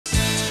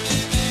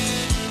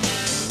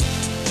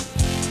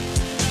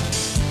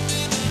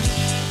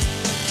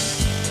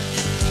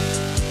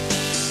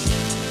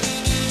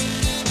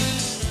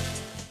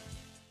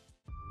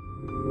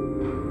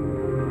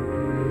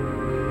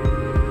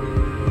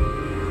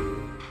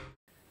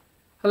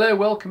Hello,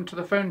 welcome to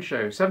the phone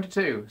show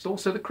 72. It's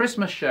also the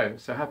Christmas show,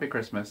 so happy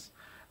Christmas.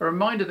 A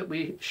reminder that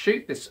we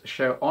shoot this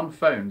show on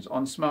phones,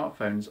 on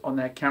smartphones, on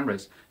their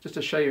cameras, just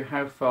to show you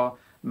how far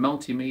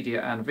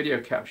multimedia and video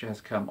capture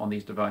has come on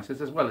these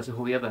devices, as well as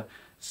all the other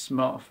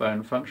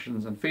smartphone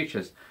functions and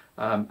features.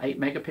 8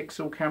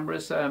 megapixel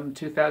cameras,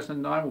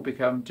 2009 will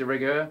become de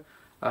rigueur.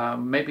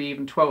 Maybe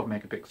even 12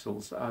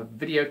 megapixels.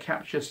 Video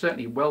capture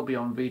certainly well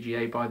beyond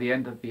VGA by the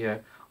end of the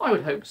year. I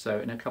would hope so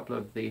in a couple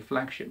of the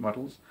flagship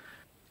models.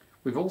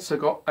 We've also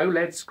got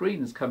OLED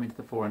screens coming to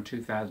the fore in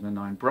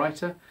 2009,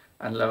 brighter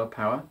and lower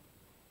power.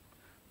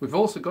 We've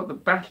also got the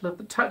battle of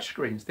the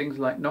touchscreens, things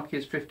like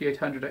Nokia's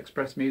 5800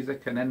 Express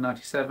Music and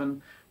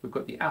N97. We've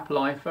got the Apple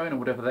iPhone or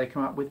whatever they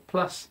come up with,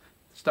 plus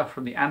stuff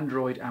from the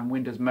Android and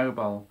Windows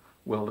Mobile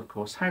world, of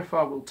course. How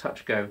far will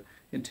touch go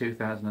in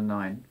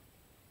 2009?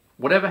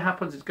 Whatever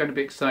happens, it's going to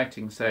be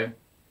exciting, so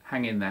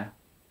hang in there.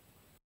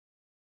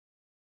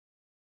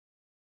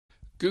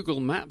 Google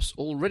Maps,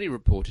 already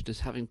reported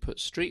as having put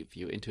Street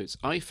View into its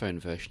iPhone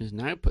version, has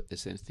now put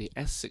this into the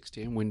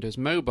S60 and Windows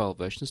Mobile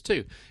versions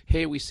too.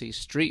 Here we see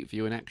Street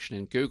View in action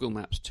in Google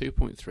Maps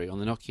 2.3 on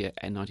the Nokia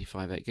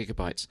N95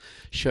 8GB,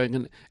 showing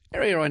an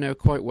area I know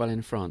quite well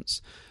in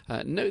France.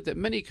 Note that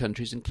many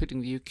countries, including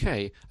the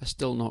UK, are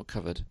still not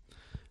covered.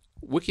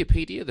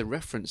 Wikipedia, the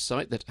reference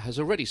site that has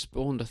already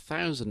spawned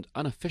 1,000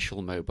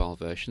 unofficial mobile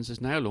versions, has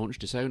now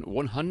launched its own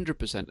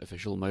 100%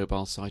 official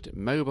mobile site at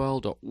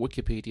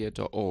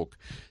mobile.wikipedia.org.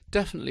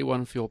 Definitely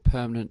one for your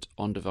permanent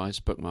on-device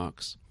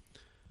bookmarks.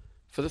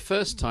 For the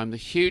first time, the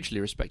hugely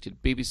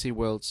respected BBC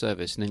World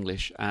Service in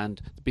English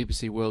and the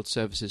BBC World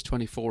Service's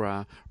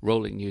 24-hour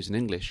rolling news in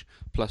English,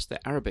 plus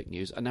their Arabic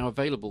news, are now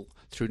available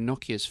through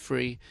Nokia's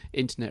free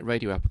internet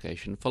radio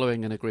application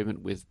following an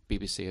agreement with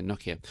BBC and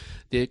Nokia.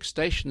 The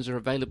stations are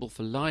available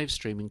for live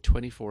streaming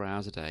 24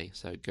 hours a day,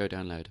 so go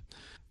download.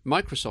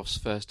 Microsoft's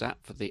first app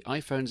for the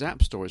iPhone's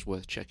App Store is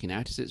worth checking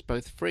out as it's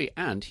both free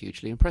and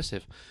hugely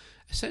impressive.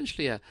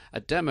 Essentially a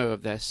demo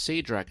of their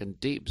C-Dragon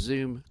Deep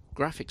Zoom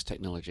graphics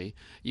technology.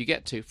 You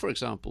get to, for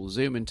example,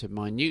 zoom into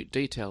minute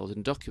details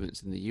in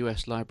documents in the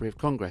US Library of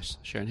Congress,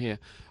 shown here,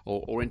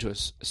 or into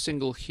a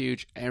single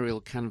huge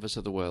aerial canvas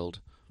of the world.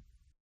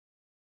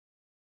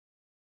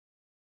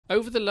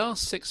 Over the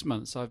last 6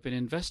 months, I've been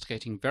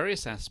investigating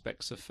various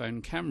aspects of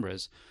phone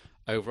cameras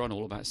over on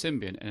All About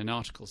Symbian in an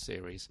article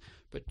series,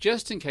 but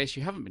just in case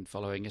you haven't been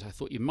following it, I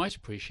thought you might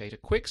appreciate a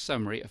quick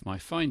summary of my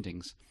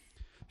findings.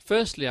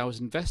 Firstly, I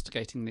was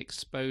investigating the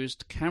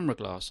exposed camera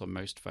glass on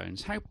most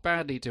phones. How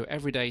badly do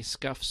everyday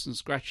scuffs and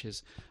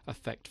scratches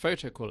affect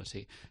photo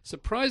quality?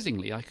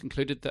 Surprisingly, I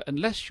concluded that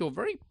unless you're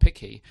very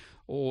picky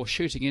or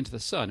shooting into the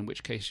sun, in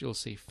which case you'll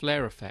see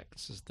flare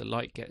effects as the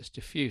light gets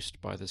diffused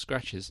by the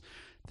scratches,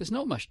 there's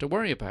not much to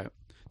worry about.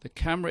 The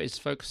camera is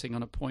focusing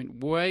on a point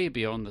way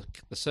beyond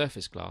the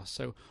surface glass,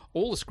 so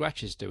all the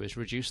scratches do is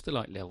reduce the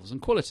light levels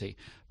and quality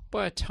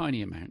by a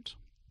tiny amount.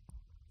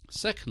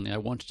 Secondly, I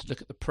wanted to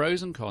look at the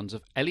pros and cons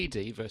of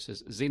LED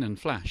versus xenon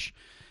flash.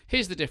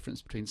 Here's the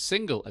difference between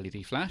single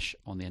LED flash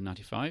on the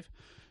N95,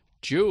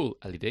 dual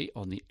LED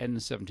on the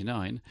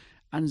N79,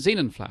 and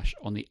xenon flash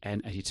on the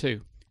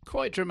N82.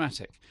 Quite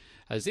dramatic.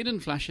 Xenon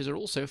flashes are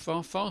also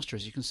far faster,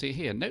 as you can see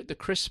here. Note the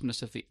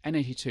crispness of the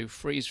N82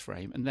 freeze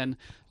frame, and then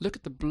look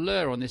at the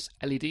blur on this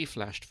LED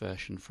flashed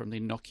version from the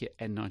Nokia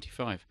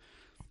N95.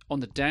 On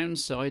the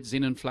downside,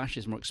 xenon flash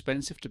is more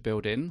expensive to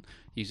build in,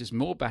 uses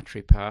more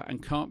battery power,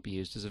 and can't be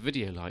used as a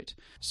video light.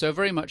 So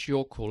very much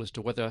your call as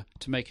to whether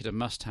to make it a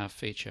must-have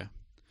feature.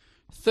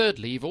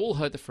 Thirdly, you've all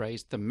heard the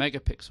phrase the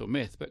megapixel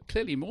myth, but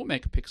clearly more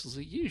megapixels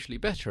are usually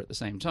better at the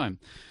same time.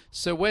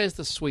 So where's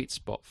the sweet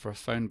spot for a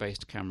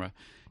phone-based camera?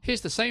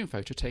 Here's the same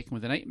photo taken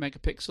with an 8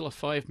 megapixel, a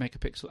 5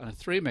 megapixel, and a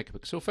 3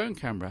 megapixel phone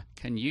camera.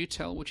 Can you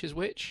tell which is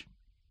which?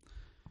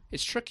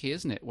 It's tricky,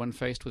 isn't it, when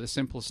faced with a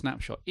simple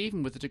snapshot,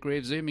 even with a degree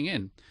of zooming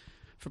in?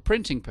 For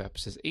printing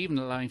purposes, even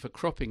allowing for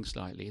cropping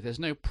slightly, there's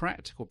no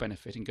practical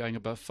benefit in going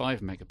above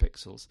 5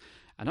 megapixels,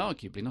 and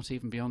arguably not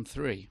even beyond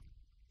 3.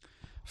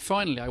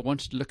 Finally, I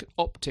wanted to look at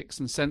optics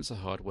and sensor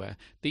hardware.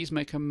 These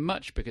make a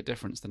much bigger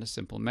difference than a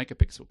simple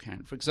megapixel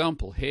count. For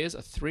example, here's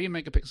a 3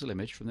 megapixel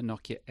image from the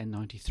Nokia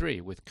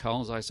N93 with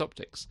Carl Zeiss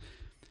optics.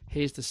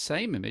 Here's the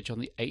same image on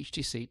the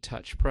HTC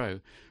Touch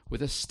Pro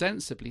with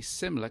ostensibly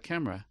similar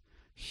camera.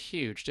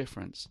 Huge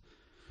difference.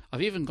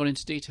 I've even gone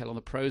into detail on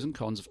the pros and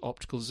cons of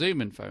optical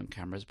zoom in phone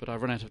cameras, but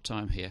I've run out of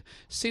time here.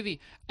 See the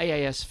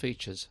AAS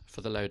features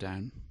for the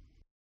lowdown.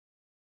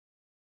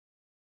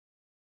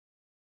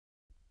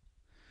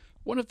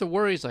 One of the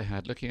worries I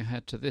had looking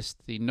ahead to this,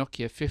 the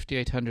Nokia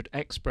 5800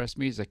 Express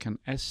Music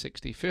and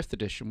S60 5th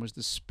edition, was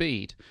the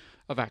speed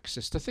of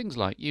access to things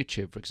like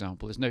YouTube, for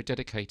example. There's no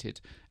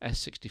dedicated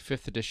S60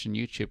 5th edition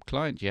YouTube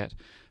client yet,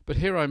 but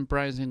here I'm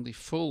browsing the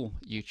full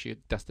YouTube,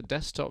 that's the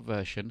desktop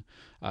version,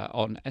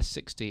 on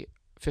S60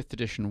 5th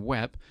edition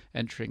web,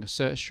 entering a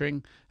search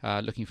string,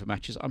 looking for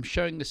matches. I'm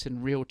showing this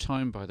in real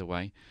time, by the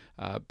way,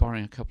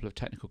 barring a couple of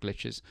technical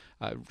glitches.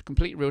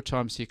 Complete real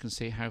time, so you can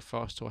see how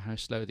fast or how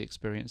slow the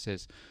experience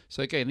is.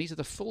 So again, these are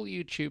the full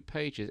YouTube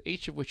pages,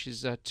 each of which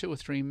is 2 or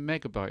 3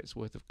 megabytes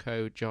worth of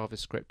code,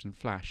 JavaScript and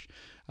Flash,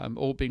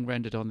 all being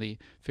rendered on the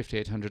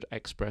 5800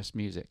 Express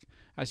Music.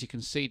 As you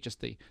can see, just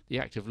the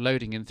act of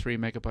loading in 3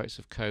 megabytes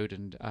of code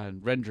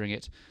and rendering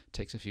it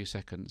takes a few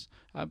seconds,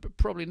 but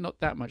probably not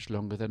that much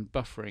longer than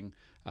buffering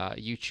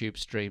YouTube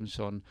streams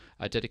on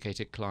a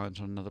dedicated client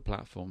on another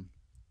platform.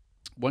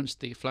 Once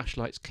the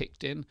flashlight's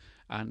kicked in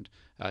and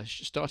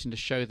starting to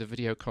show the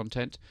video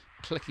content,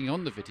 clicking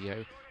on the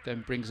video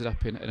then brings it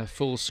up in a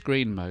full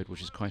screen mode,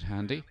 which is quite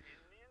handy.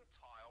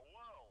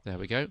 There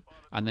we go.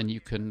 And then you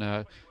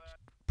can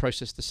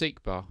process the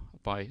seek bar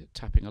by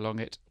tapping along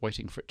it,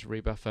 waiting for it to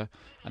rebuffer,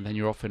 and then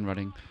you're off and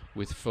running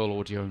with full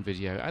audio and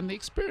video. And the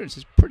experience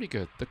is pretty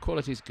good. The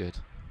quality is good.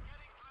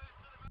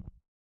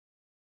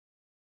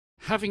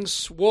 Having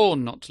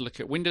sworn not to look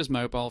at Windows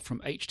Mobile from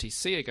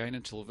HTC again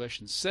until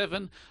version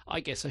 7,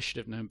 I guess I should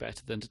have known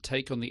better than to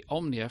take on the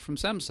Omnia from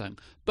Samsung.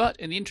 But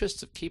in the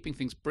interests of keeping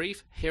things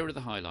brief, here are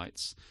the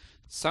highlights.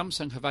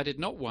 Samsung have added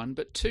not one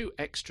but 2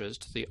 extras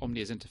to the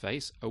Omnia's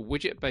interface, a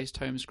widget-based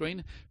home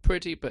screen,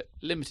 pretty but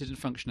limited in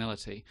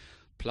functionality,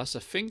 plus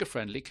a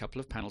finger-friendly couple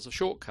of panels of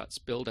shortcuts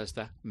billed as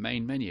the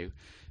main menu.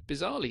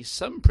 Bizarrely,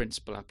 some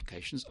principal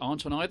applications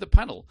aren't on either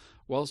panel,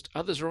 whilst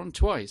others are on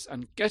twice,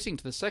 and getting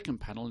to the second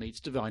panel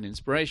needs divine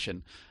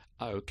inspiration.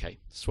 OK,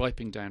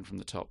 swiping down from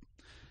the top.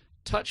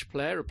 Touch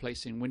Player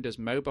replacing Windows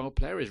Mobile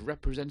Player is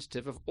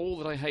representative of all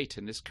that I hate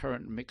in this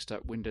current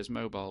mixed-up Windows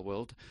Mobile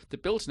world. The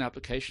built-in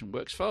application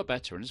works far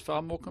better and is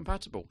far more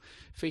compatible.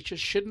 Features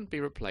shouldn't be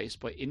replaced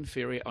by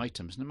inferior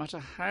items, no matter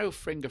how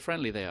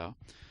finger-friendly they are.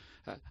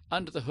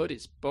 Under the hood,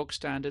 it's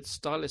bog-standard,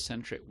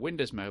 stylus-centric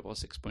Windows Mobile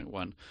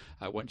 6.1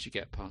 once you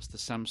get past the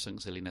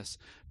Samsung silliness,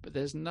 but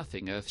there's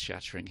nothing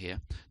earth-shattering here.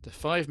 The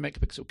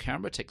 5-megapixel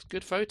camera takes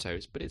good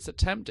photos, but its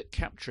attempt at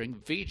capturing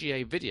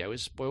VGA video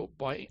is spoilt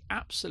by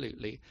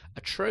absolutely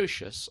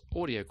atrocious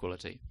audio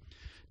quality.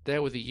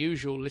 There were the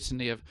usual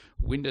litany of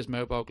Windows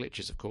Mobile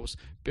glitches, of course.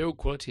 Build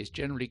quality is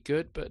generally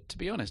good, but to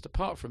be honest,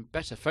 apart from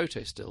better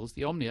photo stills,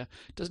 the Omnia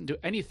doesn't do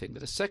anything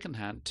that a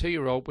second-hand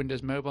 2-year-old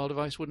Windows Mobile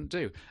device wouldn't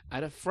do,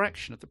 at a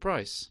fraction of the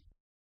price.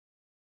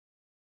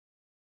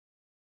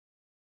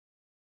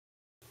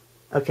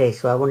 Okay,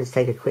 so I wanted to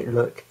take a quick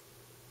look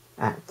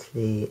at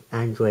the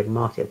Android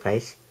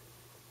marketplace,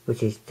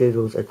 which is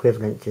Google's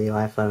equivalent to the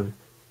iPhone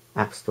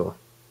App Store.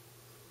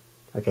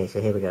 Okay,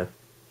 so here we go.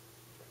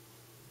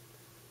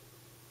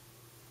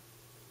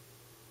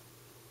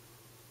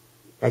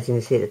 As you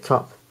can see at the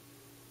top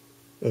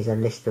is a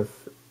list of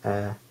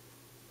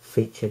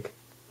featured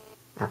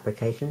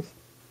applications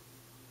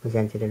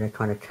presented in a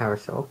kind of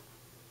carousel.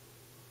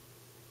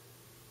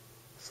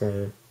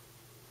 So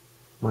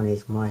one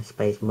is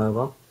MySpace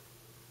Mobile.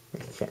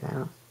 Let's check that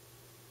out.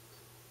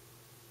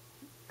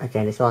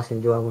 Again, it's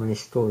asking, do I want to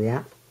install the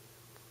app?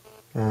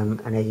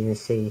 And as you can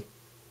see,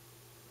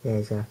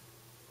 there's a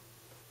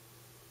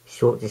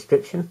short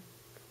description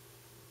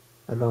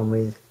along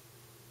with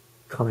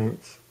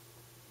comments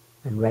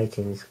and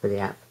ratings for the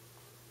app.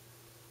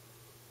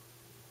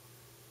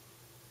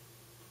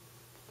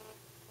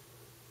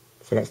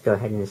 So let's go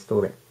ahead and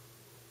install it.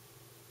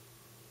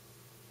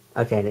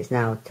 Okay, and it's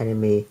now telling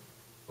me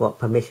what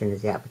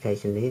permissions the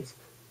application needs.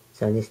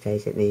 So in this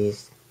case it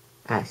needs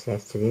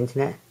access to the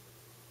internet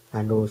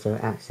and also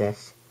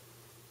access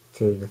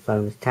to the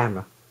phone's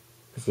camera,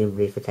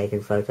 presumably for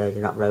taking photos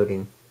and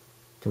uploading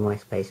to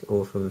MySpace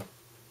or from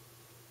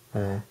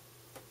the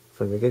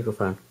Google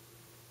phone.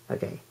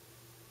 Okay.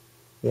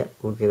 Yep,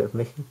 we'll give it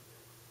permission.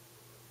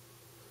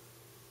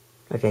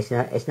 Okay, so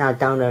now it's now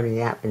downloading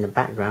the app in the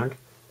background.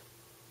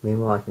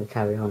 Meanwhile, I can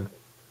carry on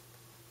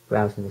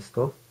browsing the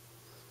store.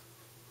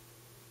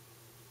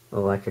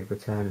 Or I could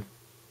return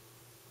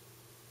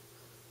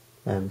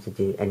to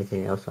do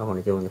anything else I want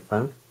to do on the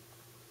phone.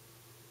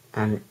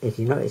 And if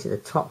you notice at the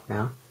top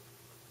now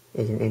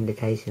is an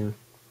indication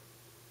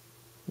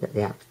that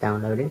the app's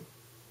downloading.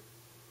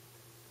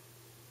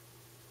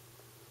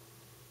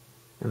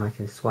 And I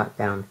can swipe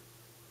down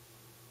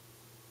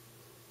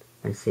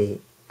and see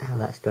how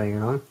that's going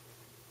on,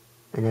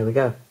 and there we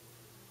go.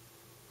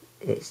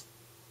 The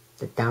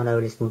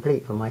download is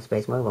complete for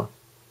MySpace Mobile.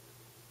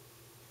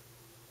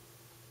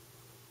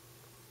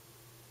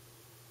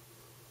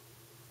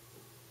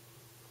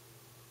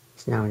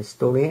 It's now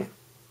installing it,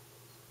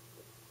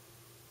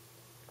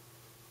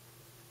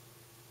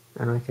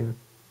 and I can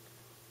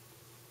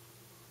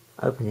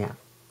open the app,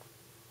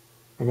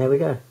 and there we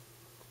go.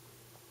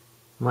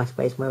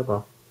 MySpace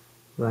Mobile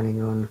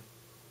running on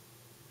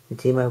the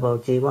T-Mobile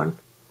G1,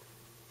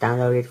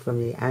 downloaded from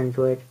the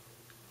Android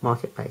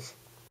marketplace.